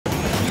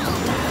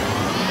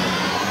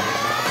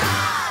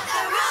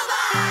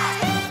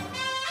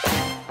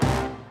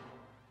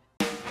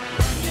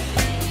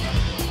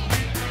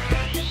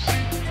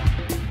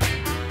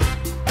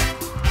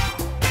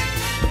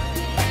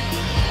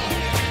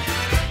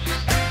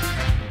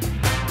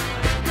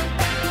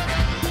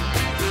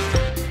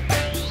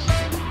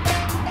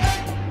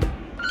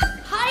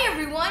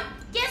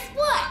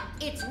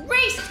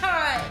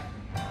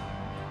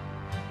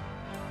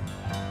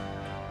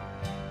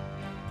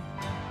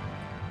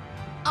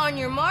On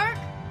your mark.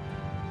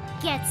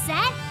 Get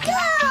set,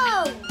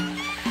 go!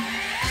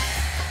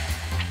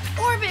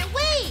 Orbit,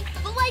 wait!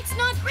 The light's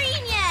not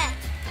green yet!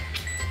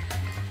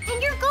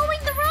 And you're going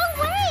the wrong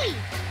way!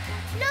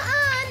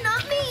 Nuh-uh,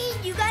 not me.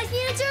 You guys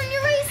need to turn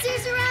your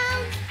racers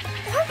around.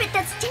 Orbit,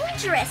 that's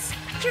dangerous.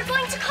 You're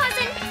going to cause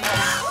an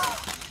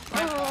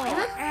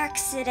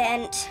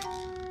accident.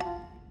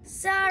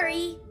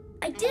 Sorry.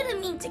 I didn't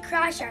mean to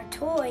crash our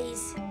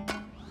toys.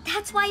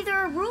 That's why there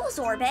are rules,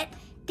 Orbit.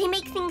 They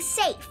make things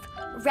safe.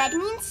 Red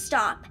means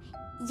stop,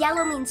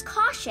 yellow means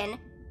caution,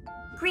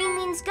 green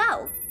means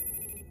go.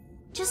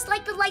 Just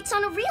like the lights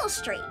on a real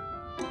street.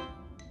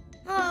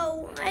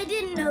 Oh, I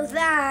didn't know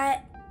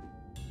that.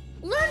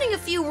 Learning a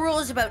few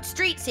rules about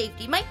street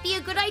safety might be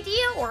a good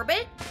idea,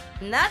 Orbit.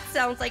 And that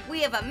sounds like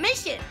we have a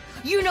mission.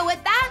 You know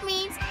what that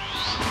means?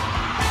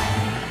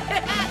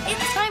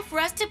 It's time for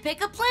us to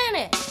pick a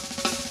planet.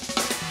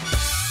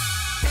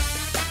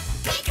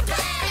 Pick a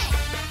planet!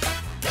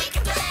 Pick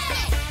a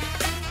planet!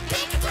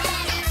 Pick a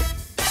planet!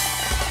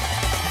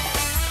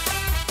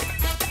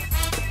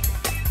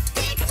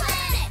 Pick a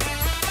planet!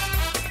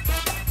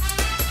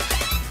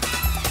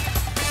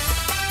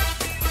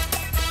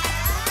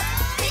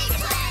 Pick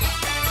a planet!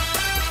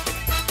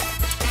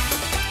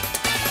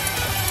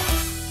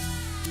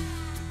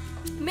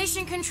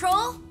 Mission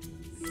Control?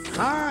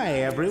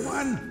 Hi,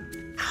 everyone.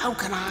 How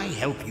can I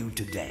help you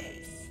today?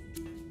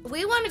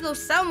 We want to go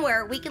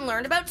somewhere we can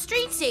learn about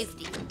street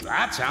safety.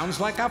 That sounds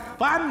like a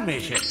fun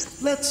mission.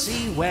 Let's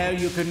see where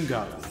you can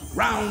go.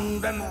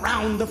 Round and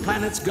round the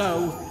planets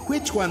go.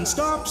 Which one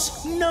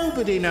stops,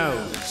 nobody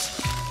knows.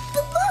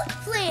 The book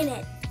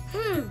planet.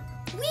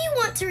 We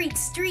want to read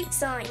street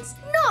signs,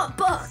 not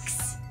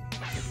books.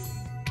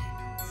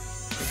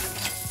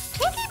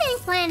 Pinky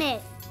Bank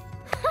Planet.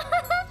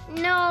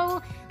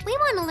 No, we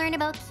want to learn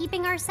about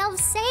keeping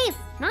ourselves safe,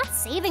 not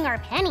saving our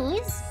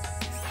pennies.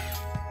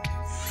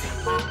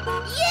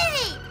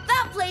 Yay!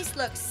 That place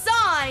looks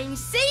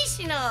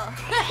sensational!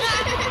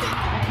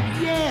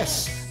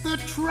 Yes, the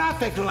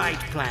traffic light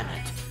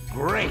planet.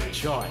 Great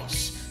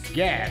choice.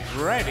 Get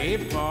ready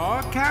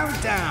for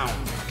countdown.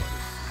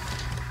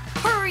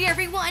 Hurry,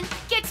 everyone!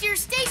 Get to your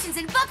stations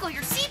and buckle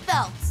your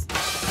seatbelts!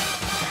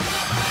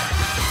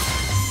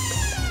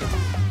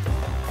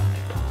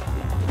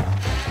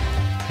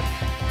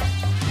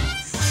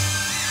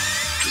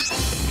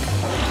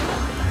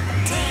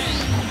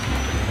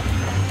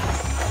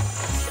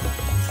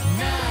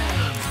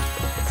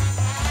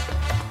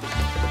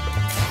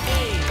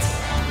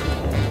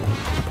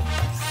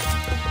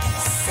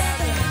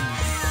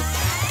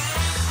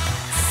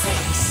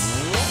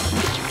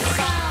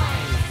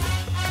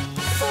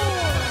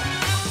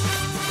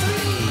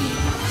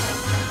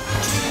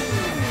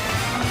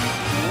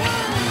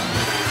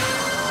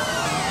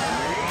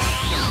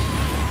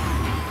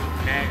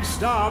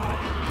 Stop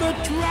the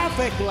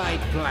traffic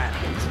light planet.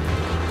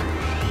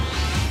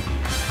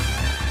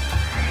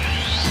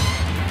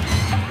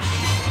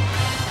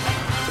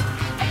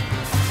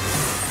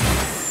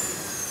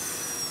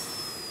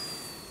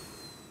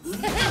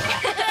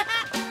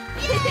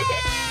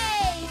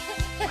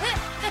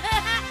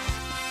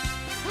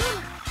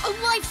 A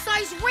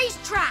life-size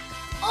racetrack!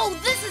 Oh,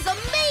 this is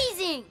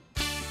amazing!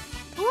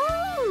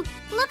 Ooh,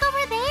 look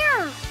over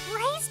there.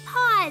 Race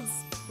pods.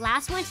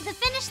 Last one to the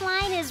finish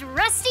line is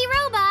Rusty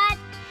Robot.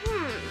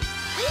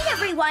 Wait,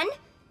 everyone.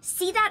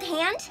 See that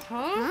hand?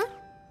 Huh?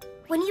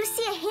 When you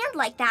see a hand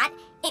like that,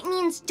 it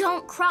means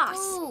don't cross.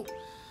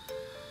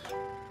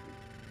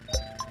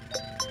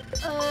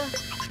 Oh.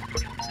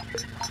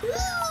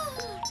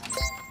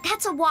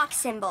 That's a walk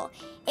symbol.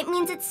 It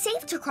means it's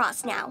safe to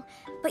cross now,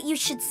 but you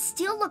should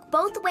still look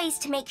both ways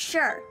to make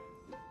sure.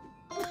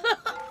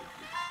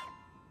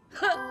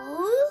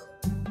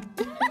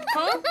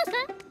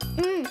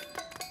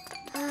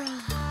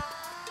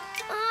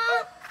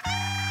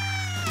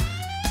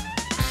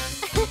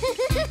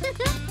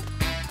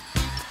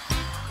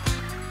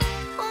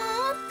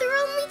 Aw, there are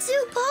only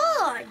 2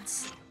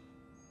 pods.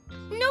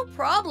 No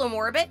problem,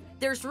 Orbit.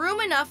 There's room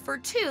enough for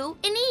 2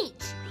 in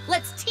each.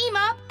 Let's team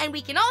up and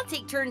we can all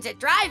take turns at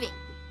driving.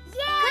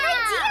 Good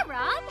idea,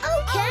 Rob.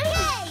 Okay.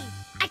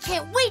 I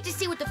can't wait to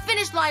see what the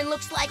finish line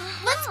looks like.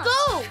 Let's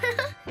go!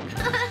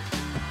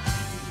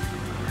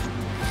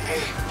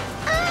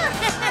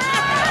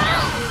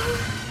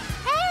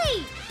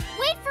 Hey,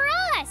 wait for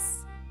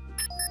us.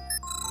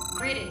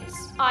 Greetings.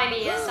 I'm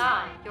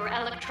ESI, your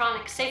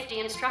electronic safety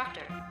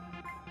instructor.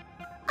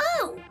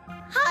 Oh,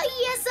 hi,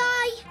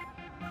 ESI.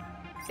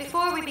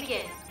 Before we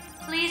begin,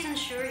 please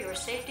ensure your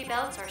safety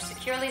belts are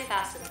securely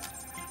fastened.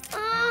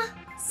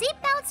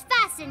 Seatbelts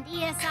fastened,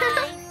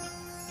 ESI.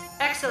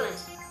 Excellent.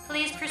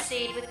 Please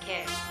proceed with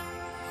care.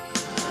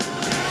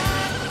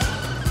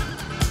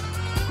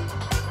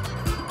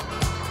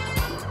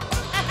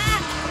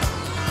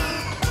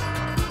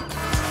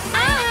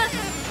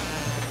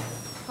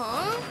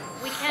 Huh?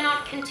 We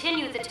cannot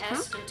continue the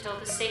test until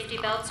the safety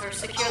belts are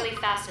securely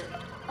fastened.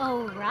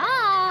 Oh,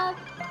 Rob,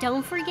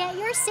 don't forget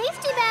your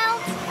safety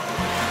belt.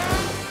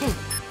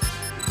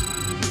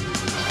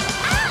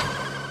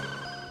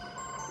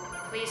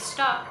 Please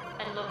stop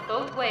and look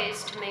both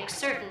ways to make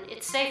certain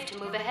it's safe to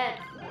move ahead.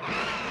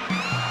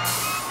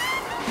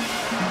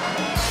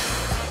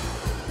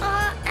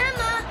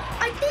 Emma,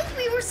 I think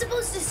we were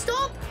supposed to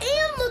stop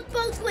and look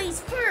both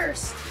ways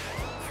first.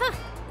 Huh,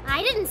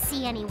 I didn't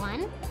see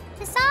anyone.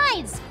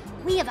 Besides,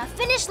 we have a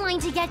finish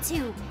line to get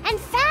to, and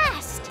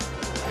fast!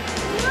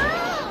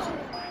 No!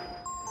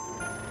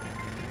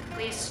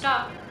 Please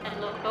stop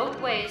and look both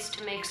ways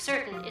to make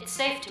certain it's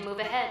safe to move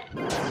ahead.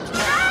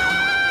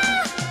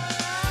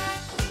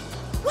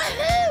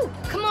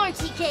 Woohoo! Come on,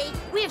 TK.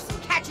 We have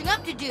some catching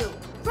up to do.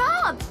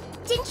 Rob,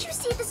 didn't you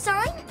see the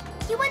sign?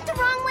 You went the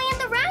wrong way in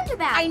the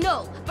roundabout. I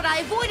know, but I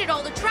avoided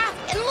all the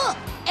traffic. And look,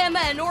 Emma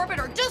and Orbit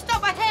are just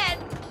up ahead.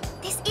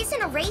 This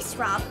isn't a race,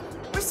 Rob.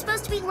 We're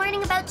supposed to be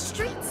learning about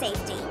street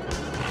safety.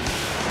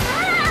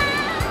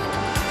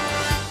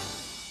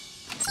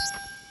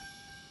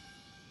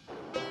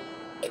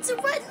 It's a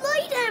red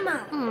light,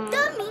 Emma.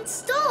 That means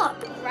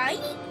stop, right?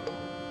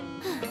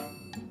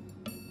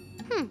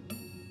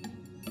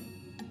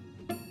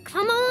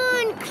 Come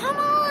on, come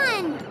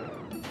on!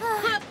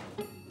 Ha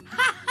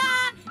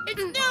ha!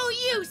 It's no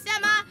use,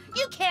 Emma.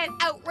 You can't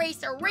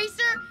outrace a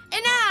racer,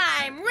 and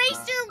I'm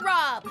Racer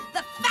Rob,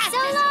 the fastest. So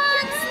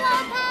long,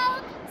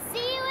 Slowpoke!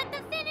 See you at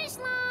the finish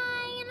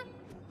line!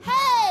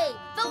 Hey,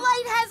 the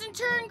light hasn't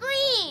turned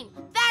green.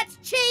 That's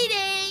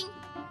cheating.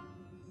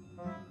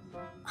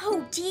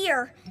 Oh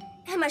dear.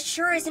 Emma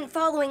sure isn't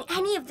following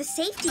any of the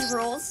safety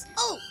rules.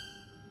 Oh,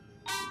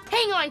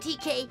 hang on,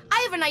 TK.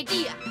 I have an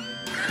idea.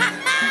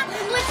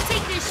 Let's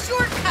take this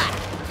shortcut.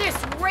 This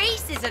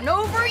race isn't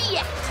over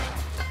yet.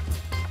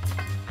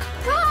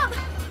 Rob,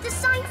 the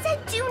sign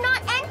said do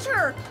not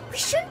enter. We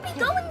shouldn't be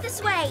going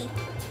this way.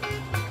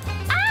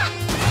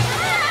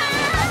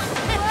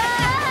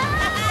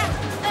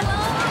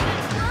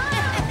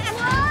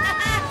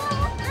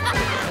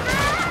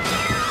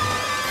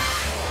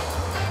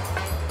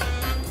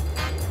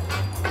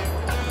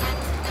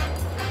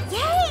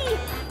 Yay!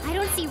 I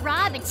don't see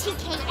Rob and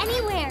TK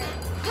anywhere.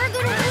 We're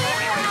gonna win!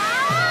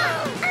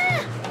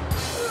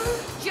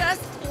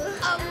 Just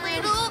a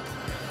little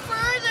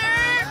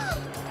further.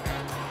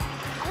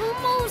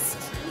 Almost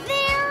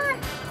there.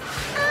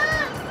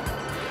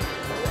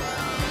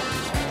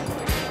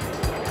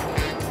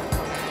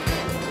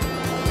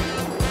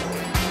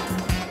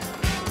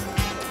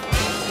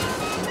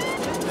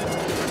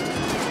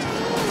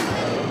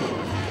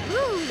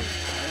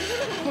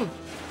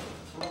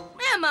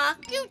 Emma,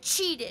 you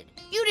cheated.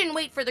 You didn't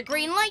wait for the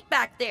green light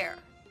back there.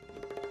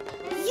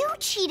 You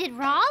cheated,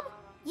 Rob.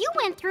 You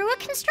went through a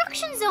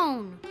construction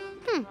zone.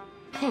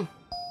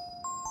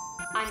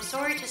 I'm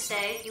sorry to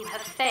say you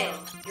have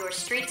failed your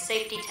street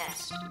safety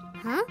test.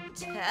 Huh?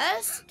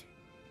 Test?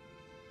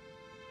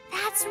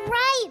 That's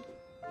right.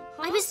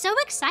 I was so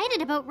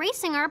excited about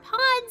racing our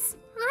pods,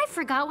 I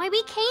forgot why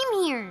we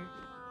came here.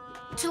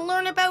 To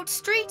learn about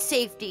street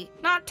safety,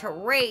 not to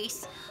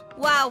race.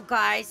 Wow,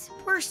 guys,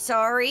 we're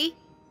sorry.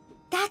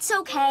 That's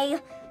okay.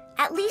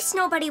 At least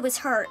nobody was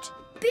hurt.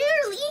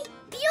 Barely.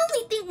 The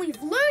only thing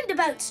we've learned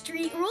about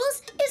street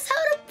rules is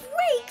how to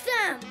break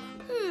them.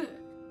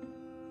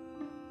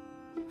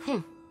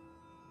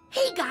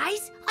 Hey,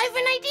 guys, I have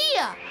an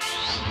idea.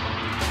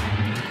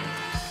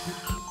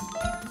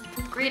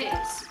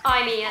 Greetings,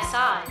 I'm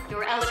ESI,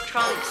 your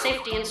electronic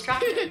safety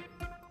instructor.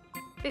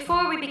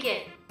 Before we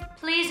begin,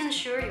 please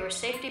ensure your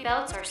safety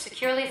belts are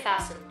securely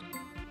fastened.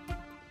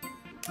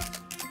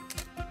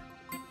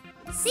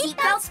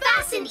 Seatbelts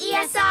fastened,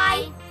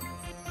 ESI!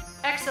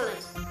 Excellent.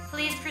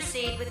 Please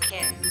proceed with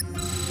care.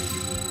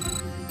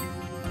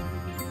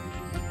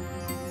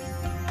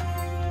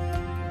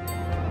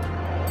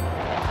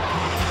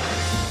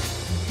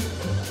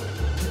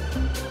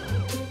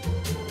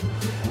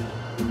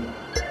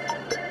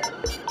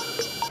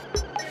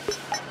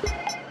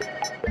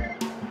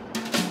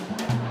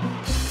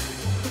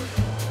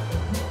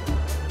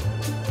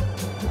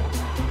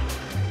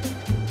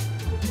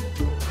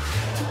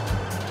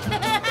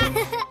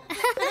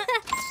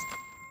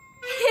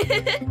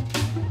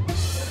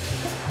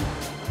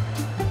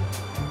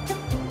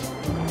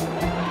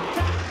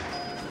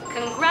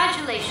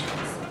 Congratulations!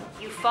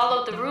 You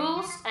followed the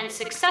rules and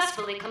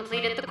successfully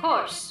completed the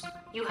course.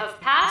 You have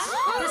passed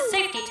the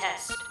safety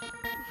test.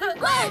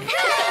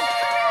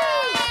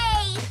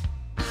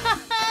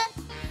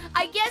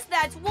 I guess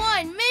that's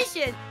one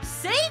mission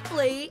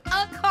safely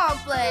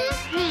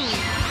accomplished.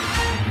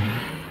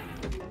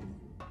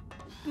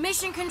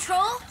 Mission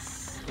control?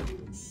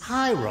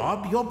 Hi,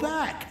 Rob, you're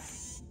back.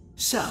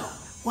 So,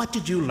 what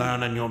did you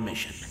learn on your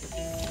mission?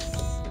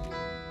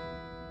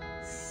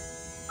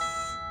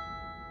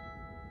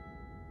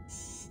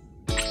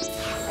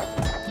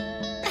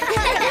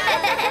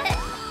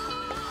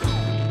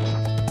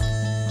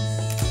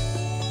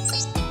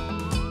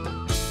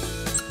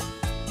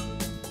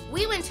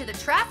 We went to the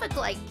traffic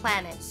light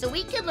planet so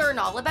we could learn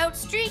all about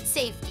street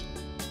safety.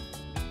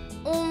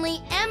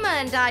 Only Emma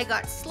and I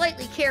got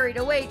slightly carried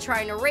away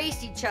trying to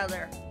race each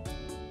other.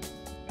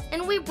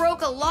 And we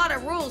broke a lot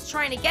of rules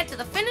trying to get to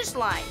the finish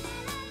line.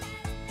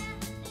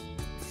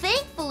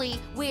 Thankfully,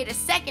 we had a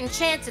second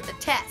chance at the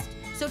test,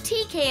 so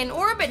TK and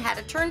Orbit had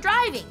a turn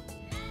driving.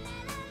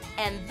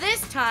 And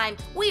this time,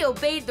 we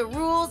obeyed the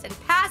rules and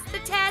passed the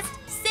test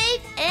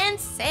safe and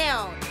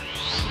sound.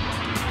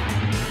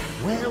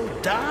 Well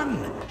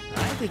done.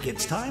 I think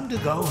it's time to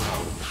go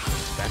home.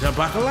 Better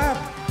buckle up.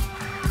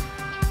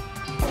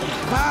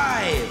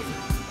 5,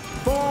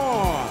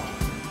 4,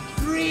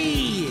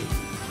 3,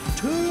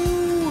 2,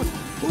 1.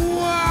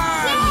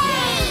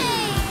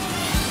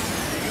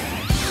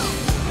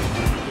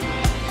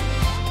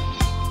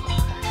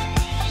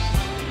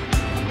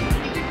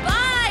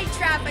 Bye,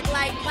 Traffic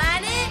Light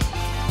Planet.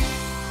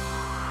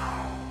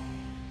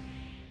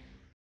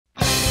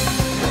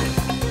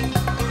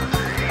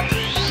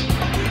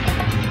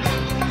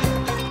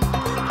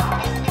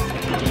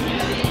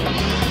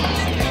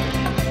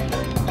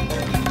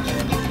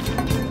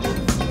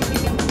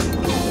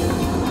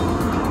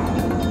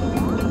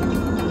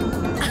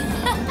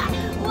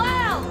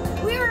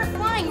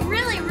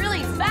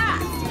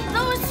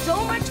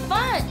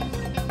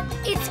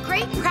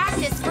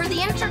 Practice for the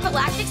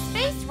intergalactic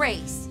space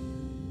race.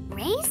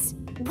 Race?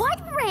 What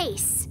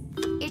race?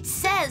 It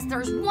says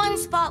there's one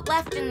spot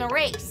left in the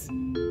race.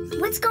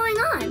 What's going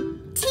on?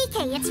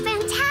 TK, it's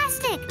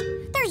fantastic.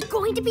 There's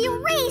going to be a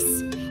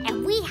race,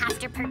 and we have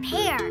to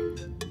prepare.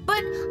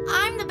 But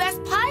I'm the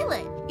best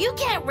pilot. You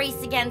can't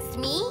race against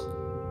me.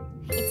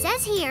 It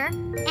says here,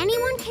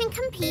 anyone can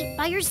compete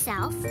by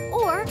yourself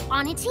or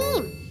on a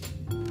team.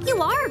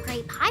 You are a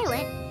great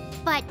pilot,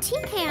 but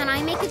TK and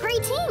I make a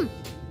great team.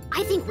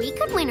 I think we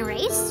could win a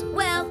race.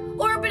 Well,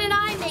 Orbit and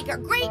I make a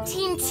great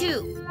team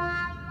too.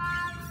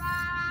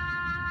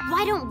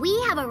 Why don't we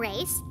have a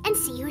race and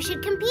see who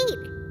should compete?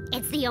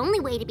 It's the only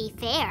way to be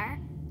fair.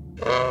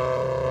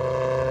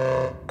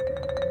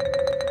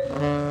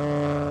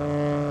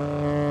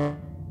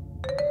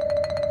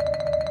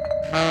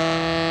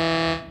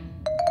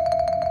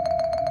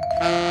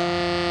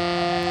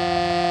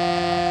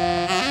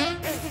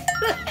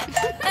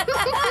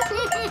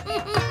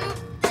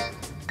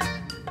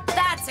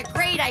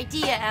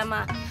 Idea,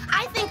 Emma.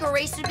 I think a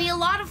race would be a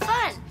lot of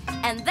fun.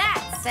 And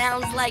that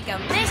sounds like a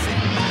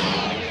mission.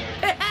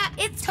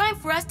 It's time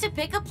for us to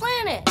pick a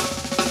planet.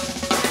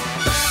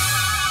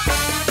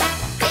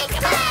 Pick a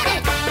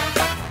planet!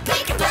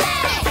 Pick a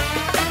planet!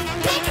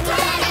 Pick a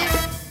planet!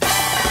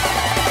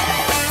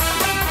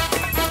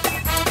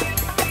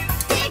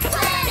 Pick a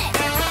planet!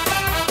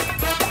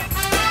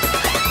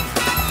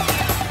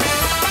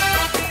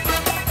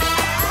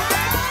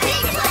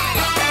 Pick a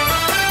planet!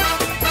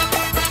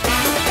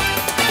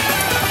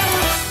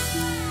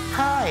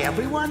 Hi,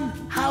 everyone.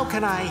 How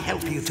can I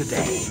help you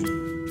today?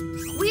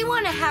 We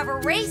want to have a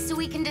race so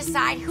we can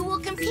decide who will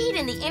compete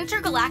in the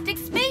intergalactic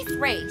space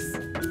race.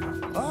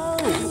 Oh,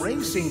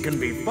 racing can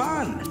be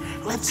fun.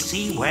 Let's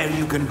see where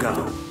you can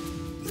go.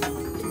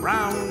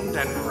 Round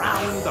and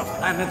round the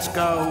planets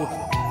go.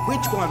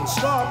 Which one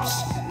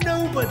stops,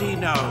 nobody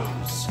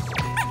knows.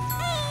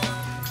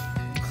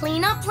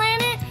 Cleanup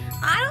Planet?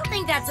 I don't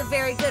think that's a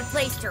very good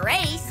place to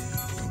race.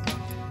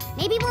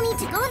 Maybe we'll need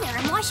to go there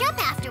and wash up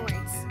afterwards.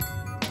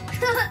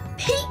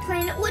 Paint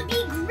Planet would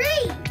be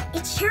great!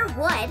 It sure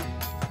would.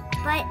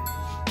 But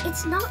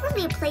it's not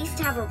really a place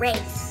to have a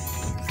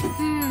race.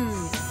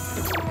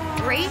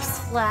 Race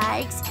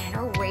flags and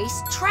a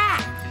race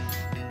track.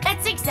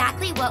 That's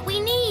exactly what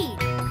we need.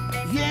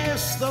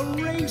 Yes, the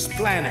race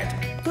planet.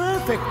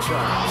 Perfect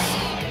choice.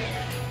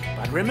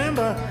 But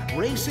remember,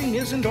 racing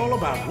isn't all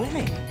about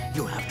winning.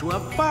 You have to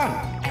have fun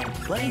and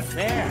play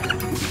fair.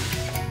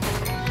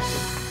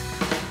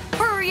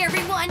 Hurry,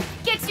 everyone!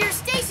 Get to your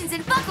stations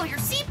and buckle your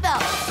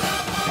seatbelts!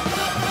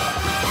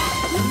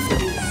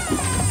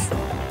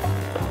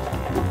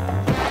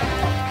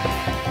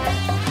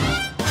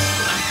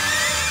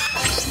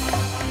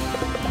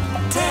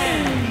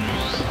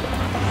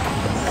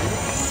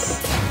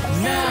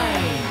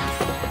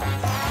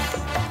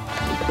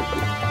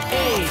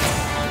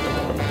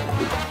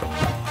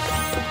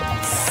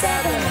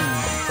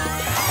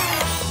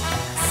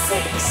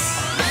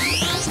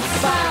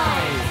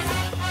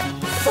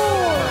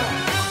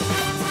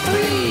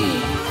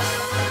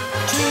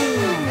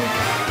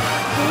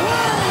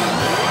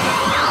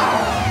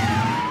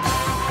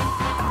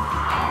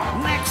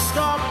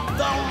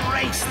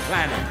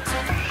 7.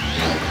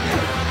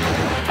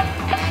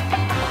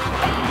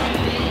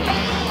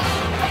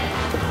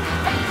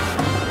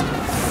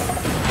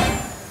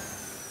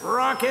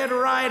 Rocket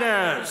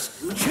Riders,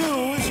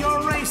 choose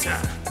your racer.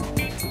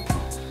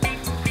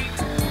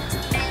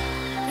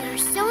 There are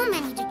so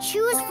many to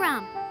choose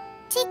from.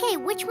 TK,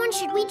 which one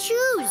should we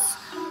choose?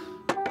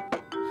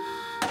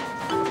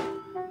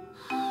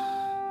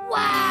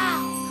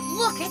 Wow!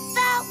 Look at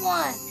that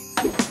one!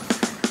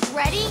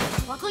 Ready?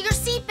 Buckle your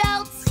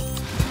seatbelts.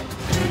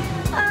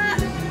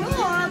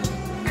 Rob,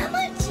 Emma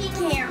and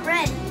TK aren't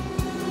ready.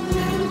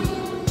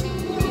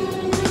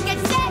 Get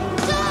set,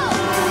 go!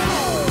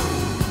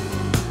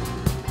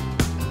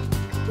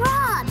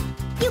 Rob,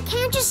 you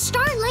can't just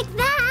start like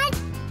that.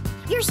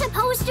 You're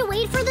supposed to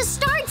wait for the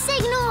start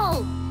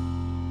signal.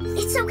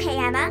 It's okay,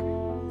 Emma.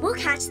 We'll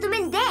catch them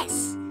in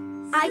this.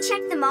 I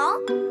checked them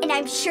all, and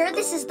I'm sure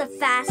this is the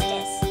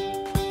fastest.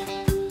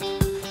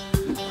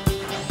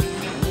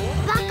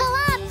 Buckle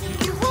up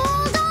and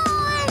hold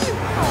on!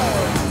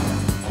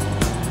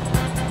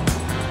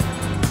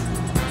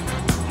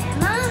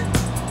 Emma?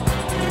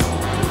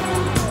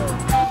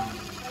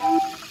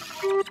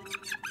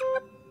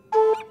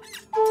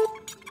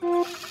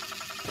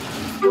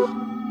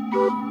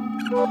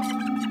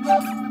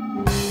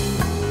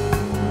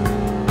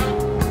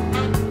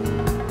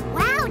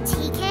 Wow,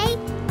 TK!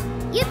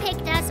 You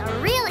picked us a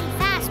really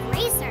fast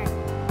racer.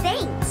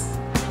 Thanks.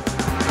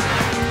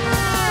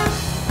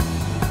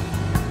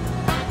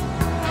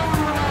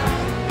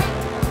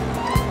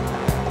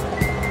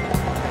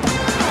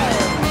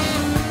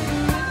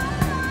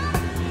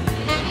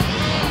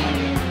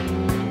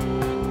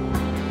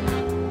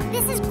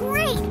 This is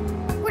great!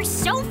 We're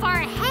so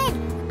far ahead,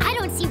 I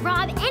don't see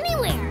Rob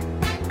anywhere.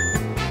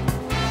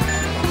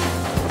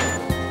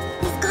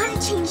 We've got to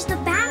change the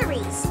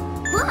batteries.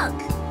 Look.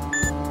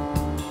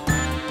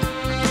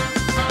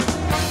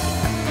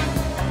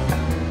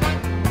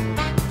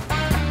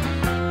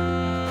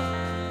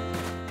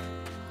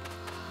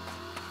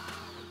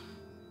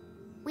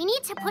 We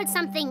need to put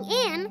something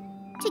in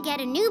to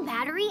get a new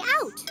battery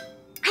out.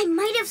 I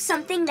might have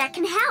something that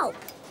can help.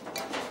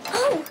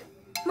 Oh,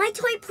 my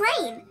toy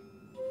plane.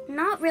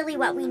 Not really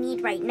what we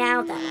need right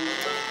now, though.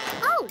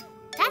 Oh,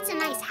 that's a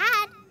nice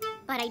hat,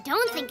 but I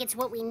don't think it's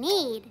what we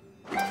need.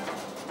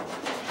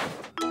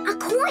 A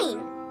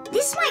coin.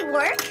 This might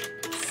work.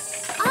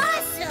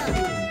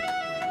 Awesome!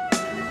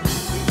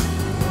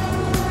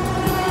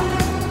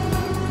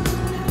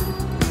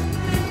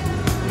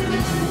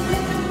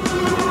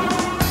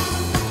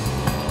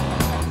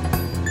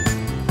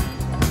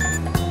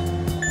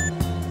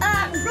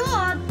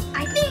 Rob,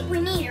 I think we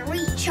need a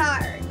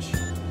recharge.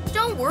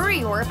 Don't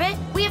worry, Orbit.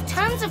 We have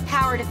tons of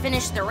power to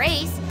finish the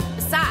race.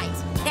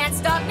 Besides, can't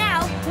stop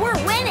now. We're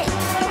winning.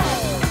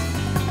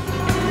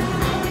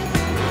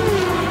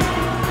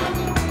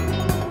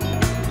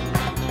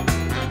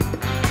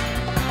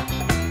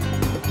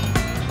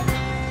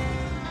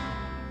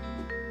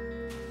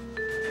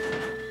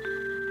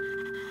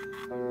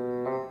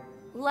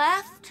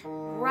 Left,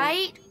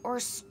 right, or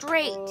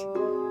straight?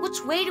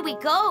 Which way do we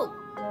go?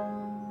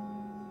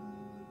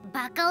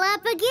 Buckle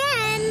up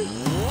again!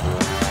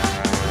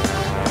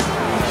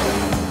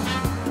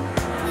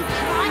 We've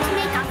got to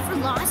make up for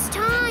lost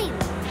time.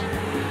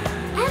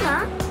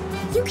 Emma,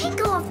 you can't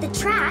go off the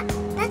track.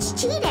 That's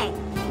cheating.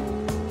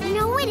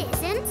 No, it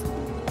isn't.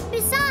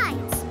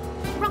 Besides,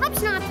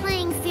 Rob's not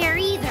playing fair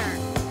either.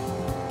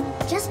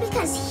 Just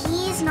because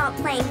he's not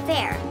playing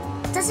fair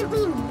doesn't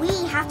mean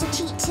we have to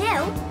cheat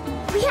too.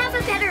 We have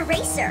a better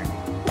racer.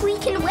 We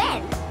can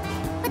win.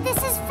 But this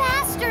is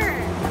faster.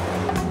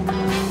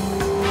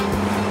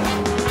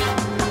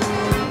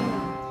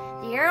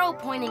 The arrow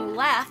pointing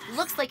left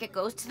looks like it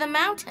goes to the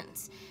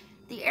mountains.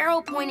 The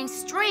arrow pointing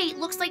straight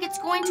looks like it's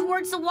going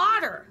towards the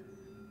water.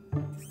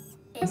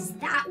 Is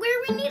that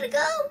where we need to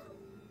go?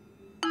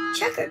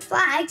 Checkered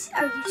flags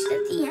are used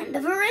at the end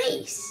of a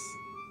race.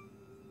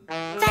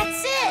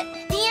 That's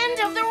it! The end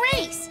of the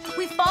race!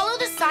 We follow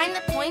the sign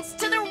that points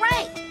to the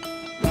right.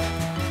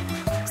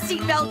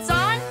 Seatbelts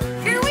on,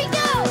 here we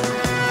go!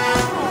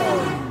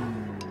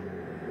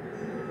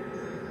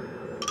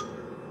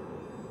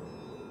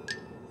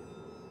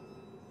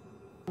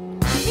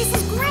 This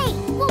is great.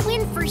 We'll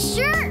win for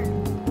sure.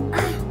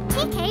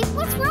 TK,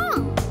 what's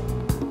wrong?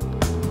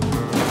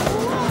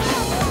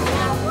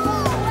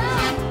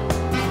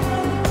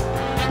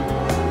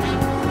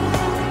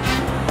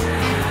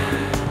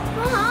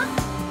 Rob,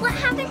 what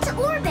happened to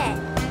Orbit?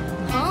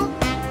 Huh?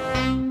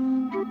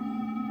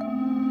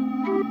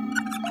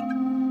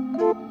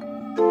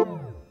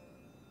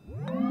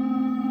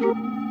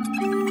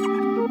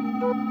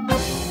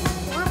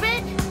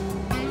 Orbit?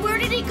 Where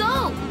did he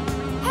go?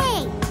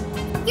 Hey,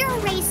 your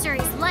racer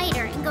is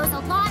lighter and goes a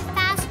lot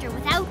faster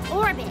without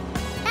Orbit.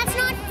 That's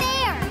not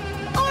fair.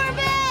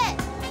 Orbit!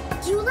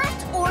 You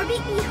left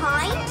Orbit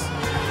behind?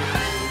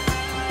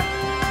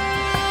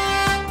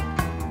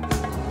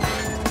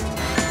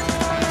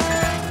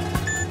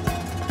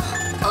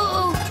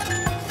 Uh-oh.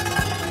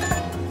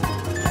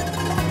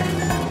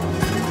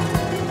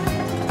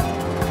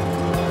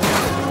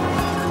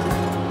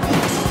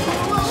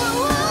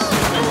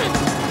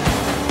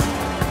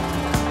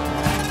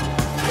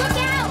 Look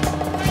out!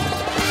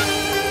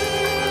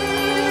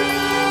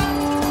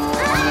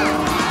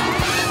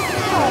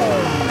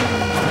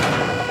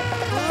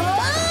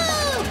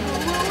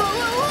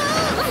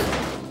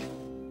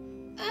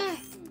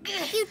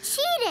 You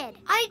cheated.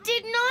 I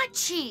did not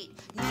cheat.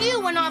 You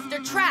went off the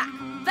track.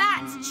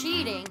 That's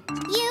cheating.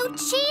 You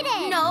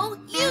cheated. No,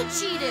 you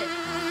cheated.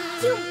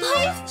 You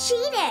both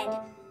cheated!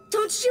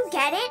 Don't you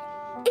get it?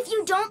 If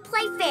you don't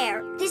play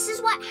fair, this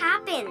is what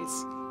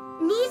happens.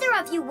 Neither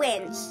of you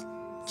wins.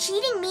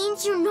 Cheating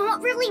means you're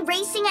not really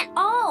racing at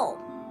all.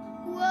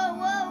 Whoa,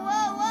 whoa,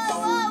 whoa, whoa,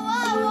 whoa,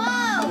 whoa,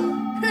 whoa!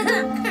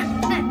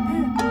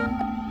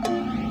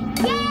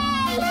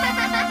 Yay!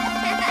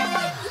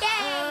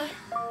 Yay!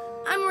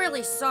 I'm really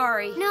really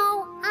sorry.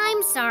 No,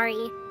 I'm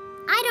sorry.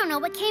 I don't know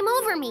what came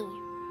over me.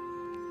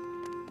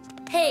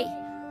 Hey,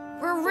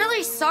 we're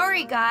really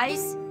sorry,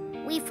 guys.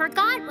 We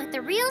forgot what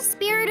the real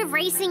spirit of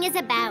racing is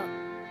about.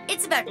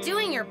 It's about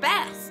doing your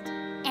best,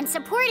 And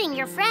supporting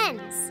your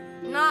friends.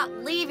 not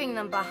leaving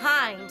them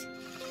behind.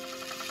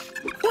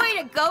 Way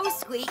to go,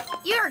 Squeak.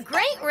 You're a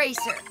great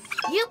racer.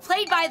 You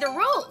played by the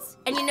rules,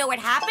 and you know what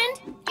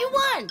happened? You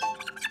won.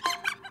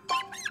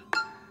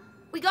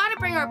 We gotta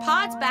bring our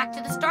pods back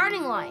to the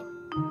starting line.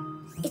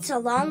 It's a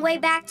long way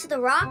back to the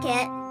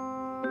rocket.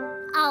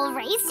 I'll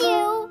race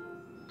you.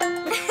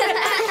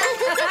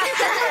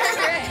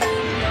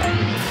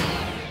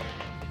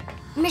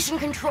 Mission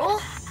Control?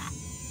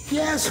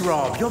 Yes,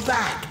 Rob, you're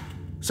back.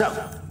 So,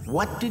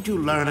 what did you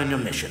learn on your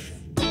mission?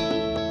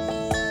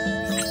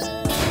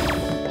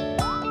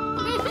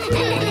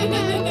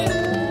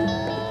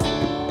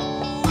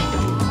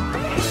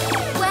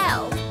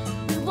 Well,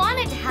 we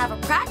wanted to have a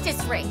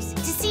practice race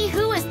to see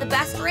who is the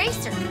best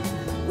racer.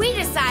 We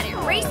decided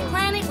Race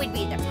Planet would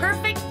be the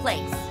perfect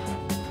place.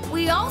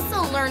 We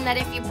also learned that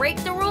if you break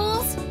the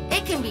rules,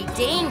 it can be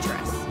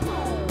dangerous.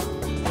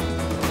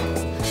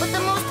 But the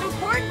most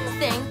important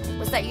thing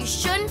was that you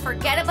shouldn't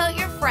forget about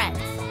your friends.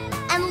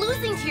 And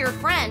losing to your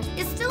friend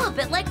is still a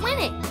bit like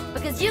winning,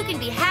 because you can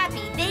be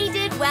happy they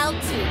did well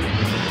too.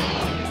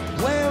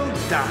 Well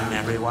done,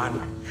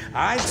 everyone.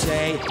 I'd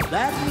say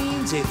that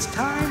means it's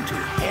time to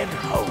head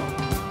home.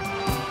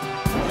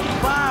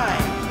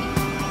 5,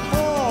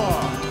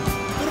 4,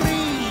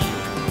 3,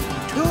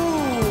 2,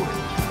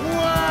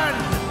 1.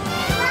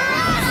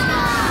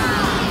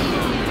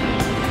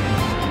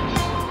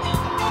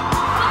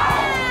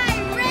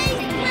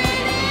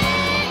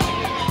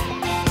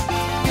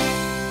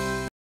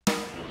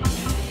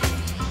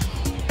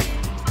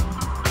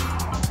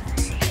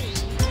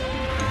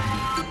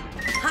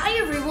 Hi,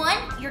 everyone.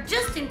 You're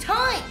just in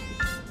time.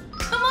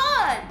 Come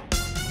on.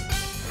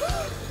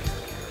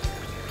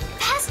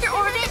 Faster,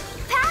 Orbit!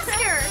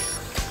 Faster!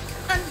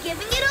 I'm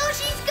giving it all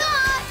she's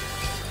got!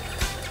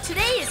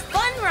 Today is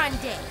Fun Run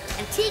Day,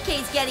 and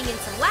TK's getting in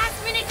some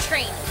last-minute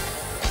training.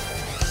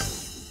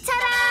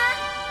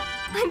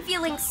 Ta-da! I'm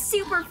feeling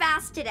super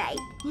fast today.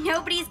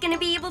 Nobody's gonna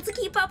be able to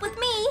keep up with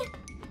me.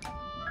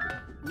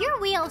 Your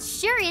wheel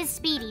sure is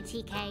speedy,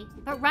 TK.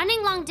 But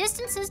running long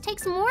distances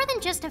takes more than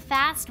just a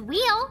fast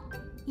wheel.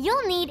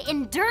 You'll need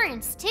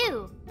endurance,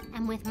 too.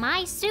 And with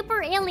my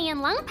super alien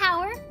lung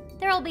power,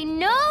 there'll be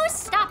no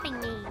stopping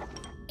me.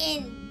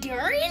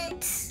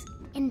 Endurance?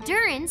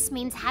 Endurance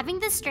means having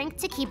the strength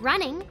to keep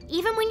running,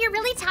 even when you're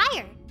really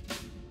tired.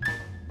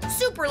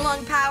 Super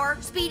lung power,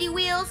 speedy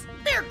wheels,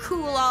 they're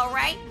cool all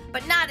right,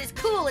 but not as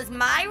cool as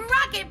my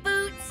rocket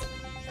boots.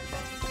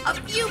 A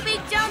few big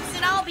jumps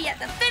and I'll be at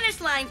the finish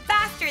line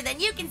faster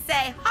than you can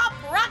say hop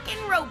rockin'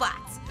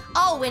 robots.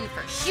 I'll win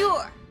for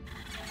sure.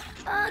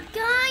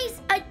 Guys,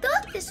 I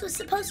thought this was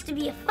supposed to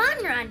be a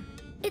fun run.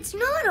 It's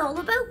not all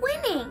about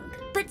winning.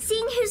 But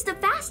seeing who's the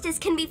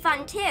fastest can be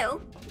fun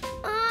too.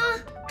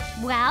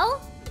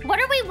 Well, what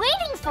are we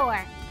waiting for?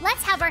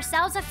 Let's have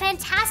ourselves a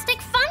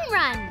fantastic fun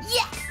run.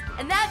 Yes,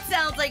 and that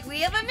sounds like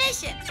we have a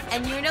mission.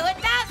 And you know what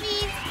that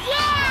means?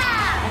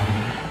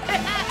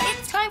 Yeah!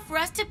 It's time for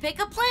us to pick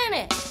a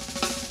planet.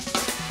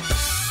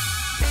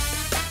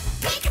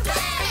 Pick a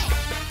planet!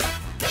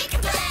 Pick a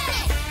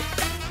planet!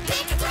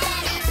 Pick a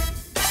planet!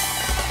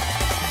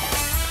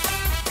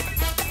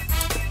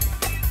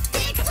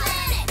 Pick a planet! Pick a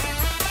planet!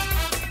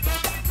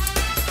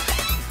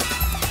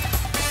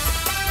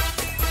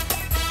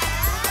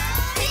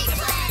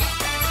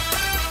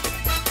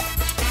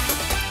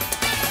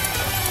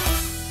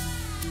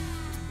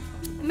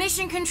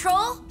 Mission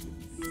Control?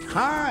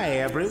 Hi,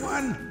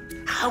 everyone.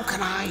 How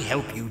can I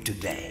help you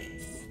today?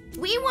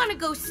 We want to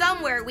go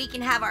somewhere we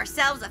can have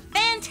ourselves a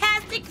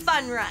fantastic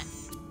fun run.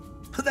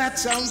 That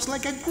sounds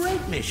like a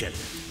great mission.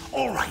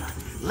 All right,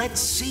 let's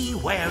see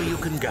where you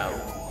can go.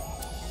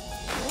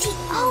 The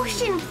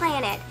ocean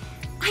planet.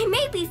 I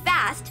may be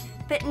fast,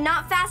 but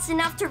not fast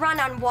enough to run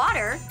on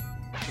water.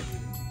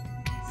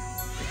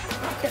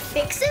 The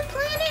Fix-It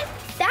Planet?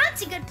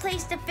 That's a good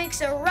place to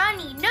fix a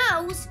runny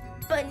nose,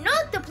 but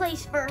not the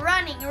place for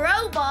running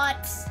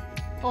robots.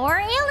 Or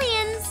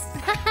aliens.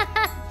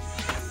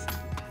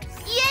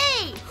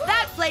 Yay!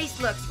 That place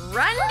looks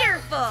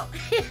wonderful.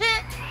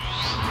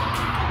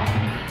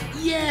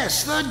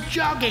 Yes, the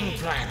jogging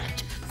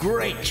planet.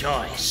 Great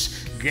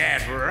choice.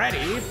 Get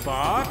ready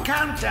for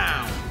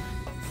countdown.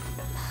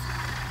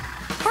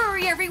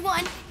 Hurry,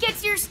 everyone! Get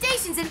to your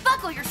stations and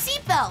buckle your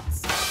seatbelts.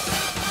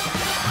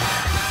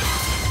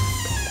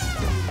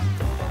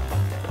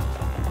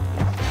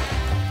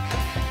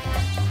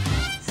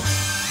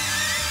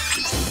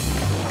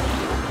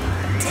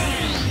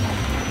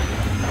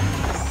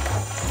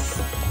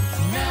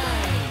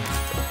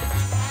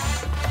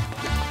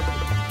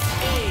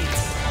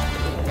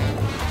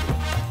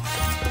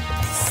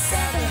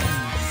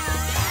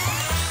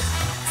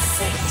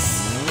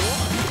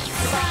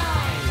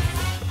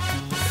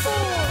 5, 4,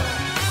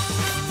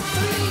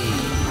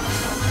 3,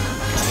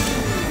 2,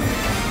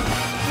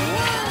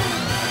 1.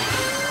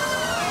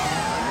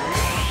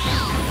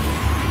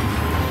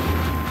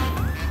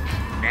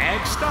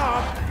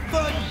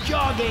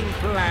 flying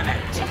planet.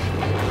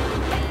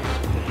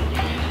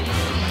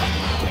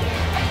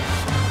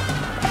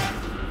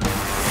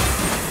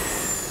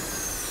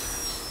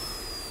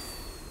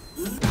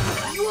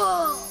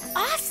 Whoa!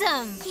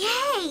 Awesome!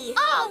 Yay!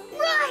 All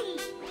right!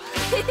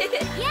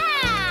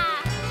 Yeah!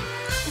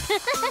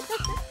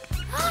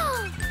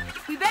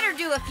 We better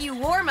do a few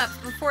warm-ups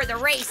before the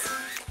race.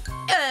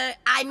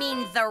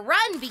 The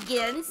run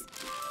begins.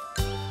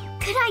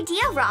 Good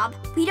idea, Rob.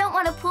 We don't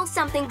want to pull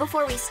something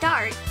before we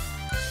start.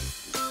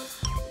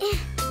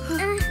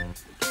 Great!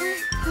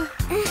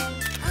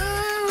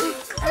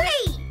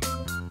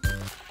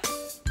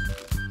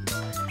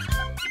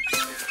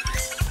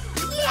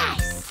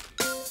 Yes!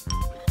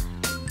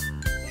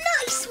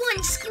 Nice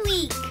one,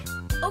 Squeak!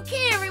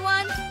 Okay,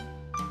 everyone.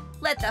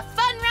 Let the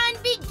fun run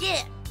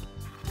begin.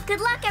 Good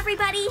luck,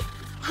 everybody.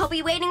 I'll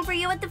be waiting for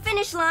you at the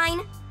finish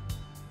line.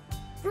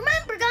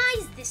 Remember,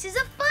 guys, this is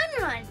a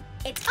fun run.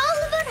 It's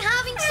all about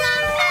having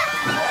some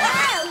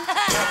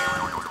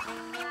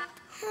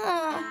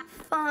Oh,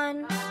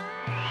 fun.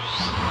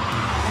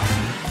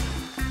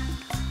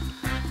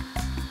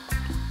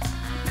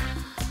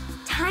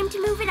 Time to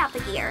move it up a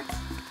gear.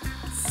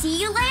 See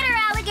you later,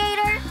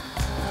 alligator.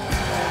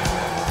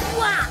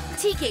 Wow,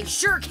 TK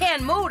sure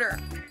can motor.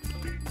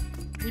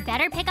 We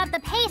better pick up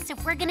the pace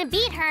if we're gonna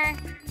beat her.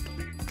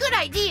 Good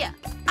idea.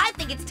 I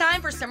think it's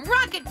time for some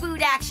rocket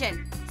food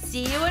action.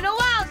 See you in a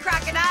while,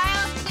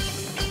 crocodile.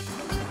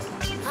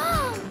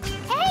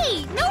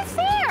 Hey, no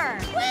fair!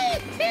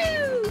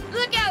 Woohoo!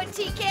 Look out,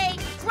 TK.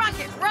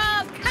 Rocket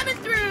Rob coming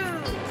through.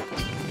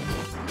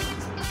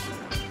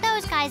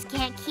 Those guys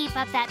can't keep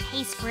up that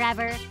pace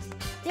forever.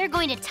 They're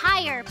going to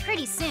tire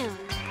pretty soon.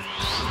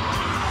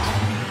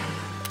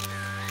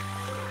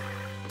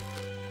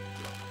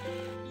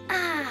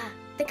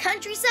 The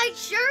countryside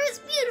sure is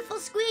beautiful,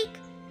 Squeak.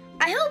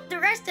 I hope the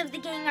rest of the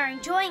gang are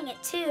enjoying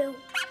it too.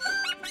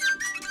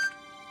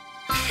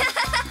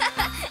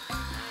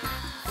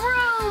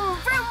 Vroom,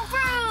 vroom,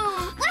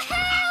 vroom!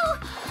 Woohoo!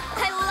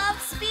 I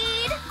love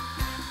speed.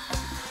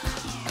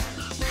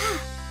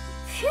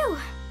 Phew.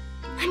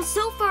 I'm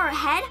so far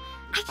ahead,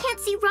 I can't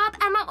see Rob,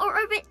 Emma, or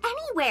Orbit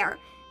anywhere.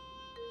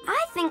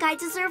 I think I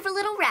deserve a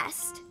little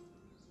rest.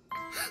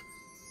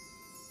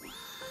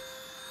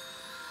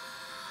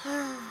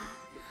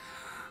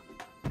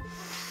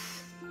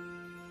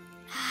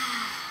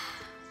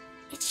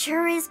 It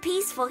sure is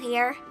peaceful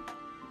here.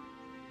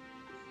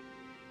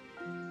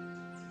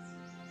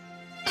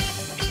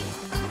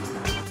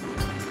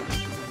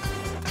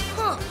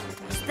 Huh,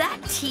 is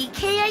that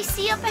TK I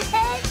see up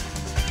ahead?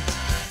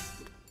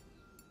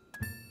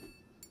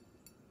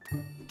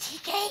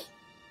 TK?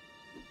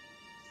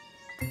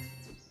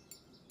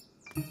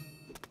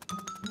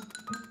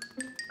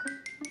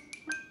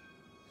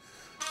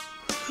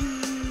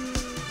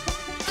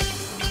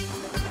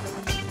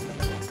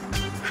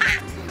 Ha!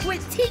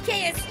 With TK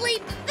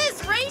asleep,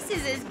 this race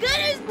is as good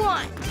as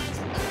won.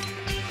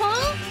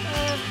 Huh?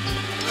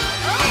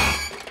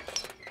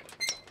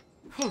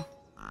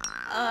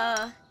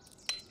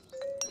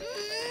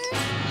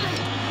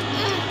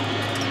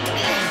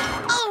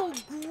 Oh,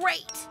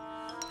 great.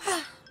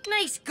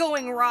 Nice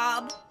going,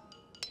 Rob.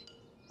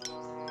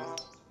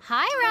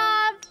 Hi,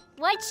 Rob.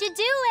 What you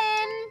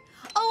doing?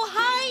 Oh,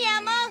 hi,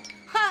 Emma.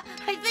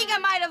 I think I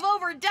might have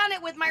overdone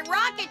it with my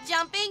rocket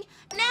jumping.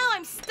 Now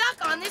I'm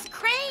stuck on this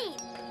crane.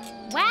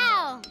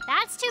 Wow,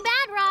 that's too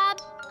bad,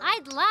 Rob.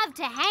 I'd love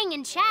to hang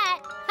and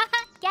chat.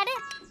 Get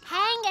it?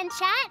 Hang and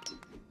chat?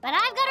 But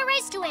I've got a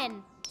race to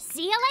win.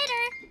 See you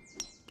later.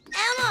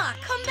 Emma,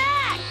 come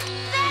back.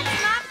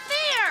 That's not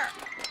fair.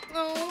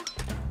 Oh.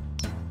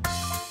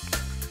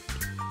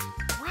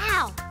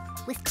 Wow,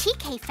 with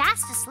TK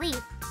fast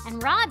asleep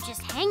and Rob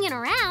just hanging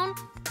around,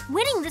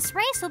 winning this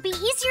race will be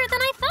easier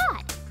than I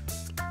thought.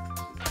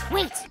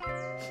 Wait.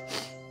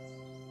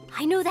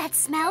 I know that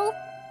smell.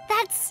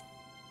 That's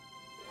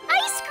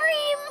ice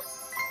cream!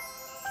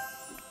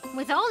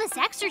 With all this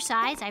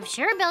exercise, I've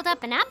sure built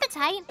up an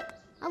appetite.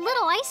 A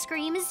little ice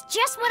cream is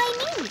just what I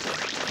need.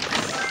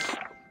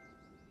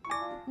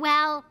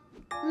 Well,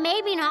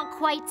 maybe not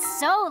quite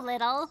so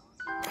little.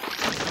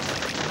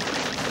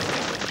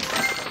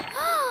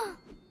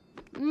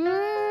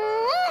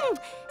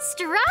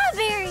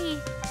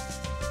 Strawberry!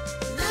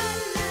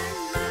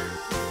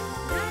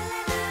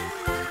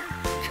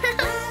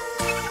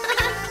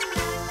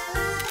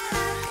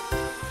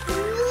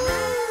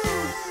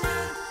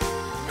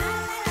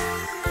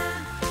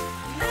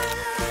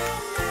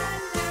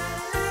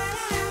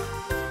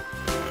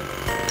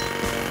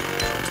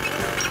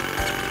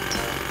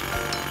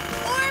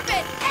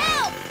 Orbit,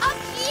 help! Up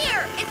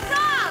here! It's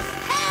Rob!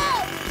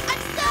 Help!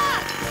 I'm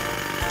stuck!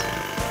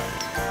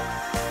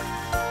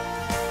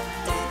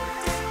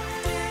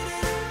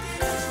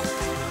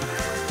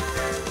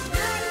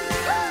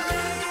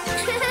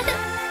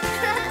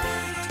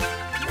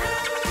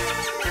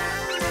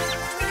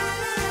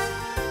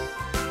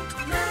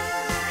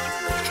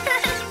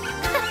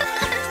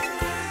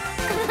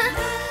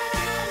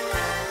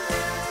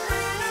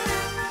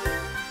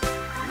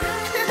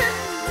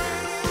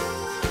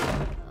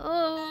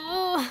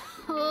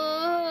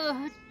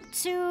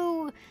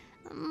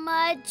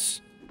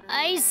 much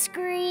ice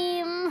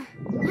cream.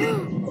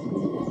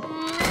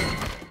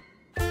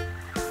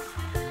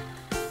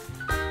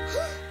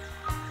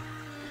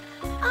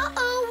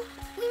 Uh-oh,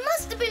 we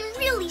must have been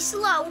really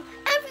slow.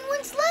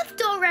 Everyone's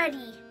left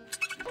already.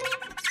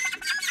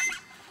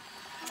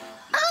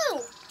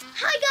 Oh,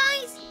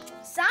 hi guys.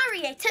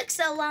 Sorry I took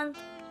so long.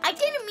 I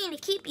didn't mean to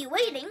keep you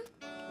waiting.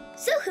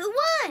 So who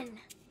won?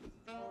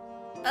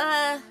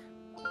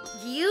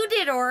 You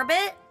did,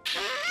 Orbit.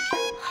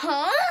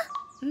 Huh?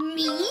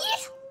 Me?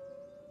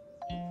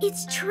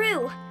 It's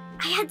true.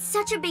 I had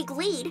such a big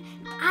lead,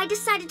 I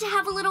decided to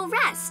have a little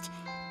rest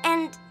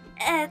and,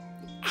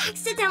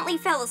 accidentally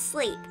fell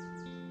asleep.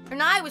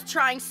 And I was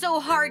trying so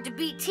hard to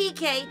beat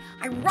TK,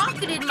 I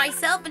rocketed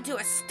myself into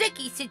a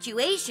sticky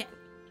situation.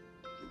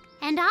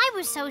 And I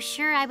was so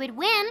sure I would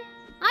win,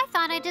 I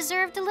thought I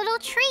deserved a little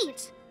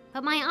treat.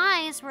 But my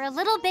eyes were a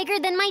little bigger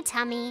than my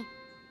tummy.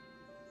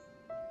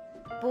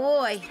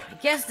 Boy, I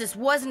guess this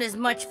wasn't as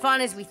much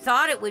fun as we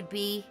thought it would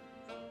be.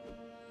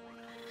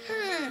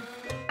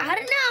 I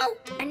don't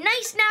know. A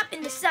nice nap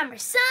in the summer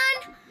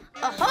sun,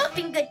 a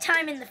hopping good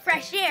time in the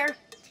fresh air,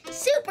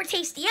 super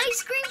tasty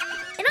ice cream,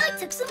 and I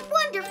took some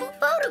wonderful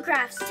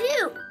photographs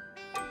too.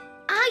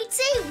 I'd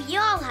say we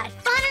all had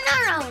fun in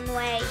our own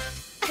way.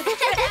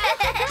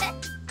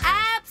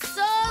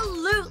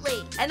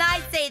 Absolutely! And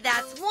I'd say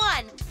that's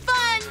one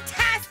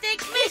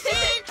fantastic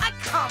mission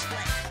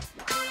accomplished.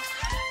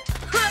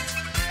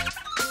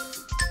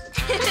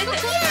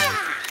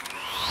 Yeah!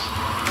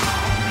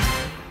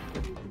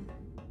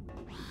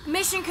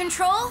 Mission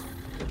Control?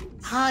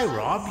 Hi,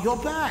 Rob, you're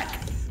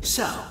back.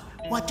 So,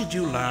 what did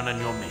you learn on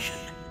your mission?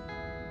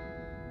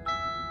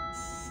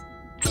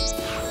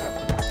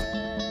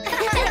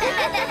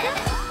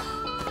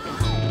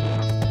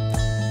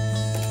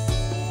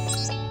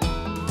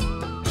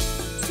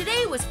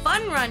 Today was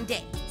Fun Run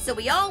Day, so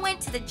we all went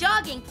to the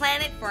jogging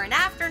planet for an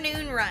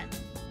afternoon run.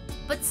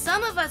 But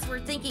some of us were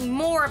thinking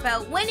more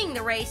about winning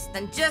the race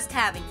than just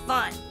having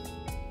fun.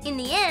 In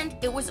the end,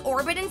 it was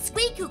Orbit and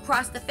Squeak who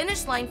crossed the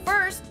finish line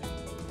first,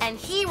 and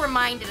he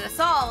reminded us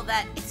all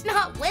that it's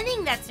not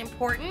winning that's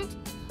important,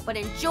 but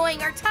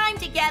enjoying our time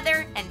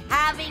together and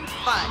having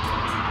fun.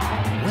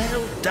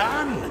 Well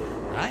done.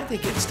 I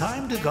think it's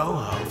time to go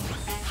home.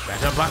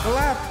 Better buckle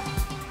up.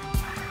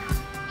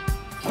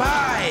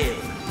 5,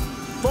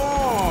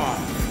 4,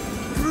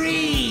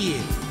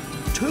 3,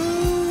 2,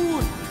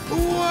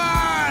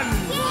 1.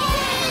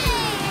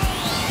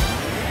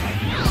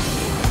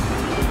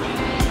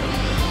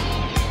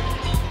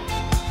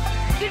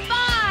 Goodbye!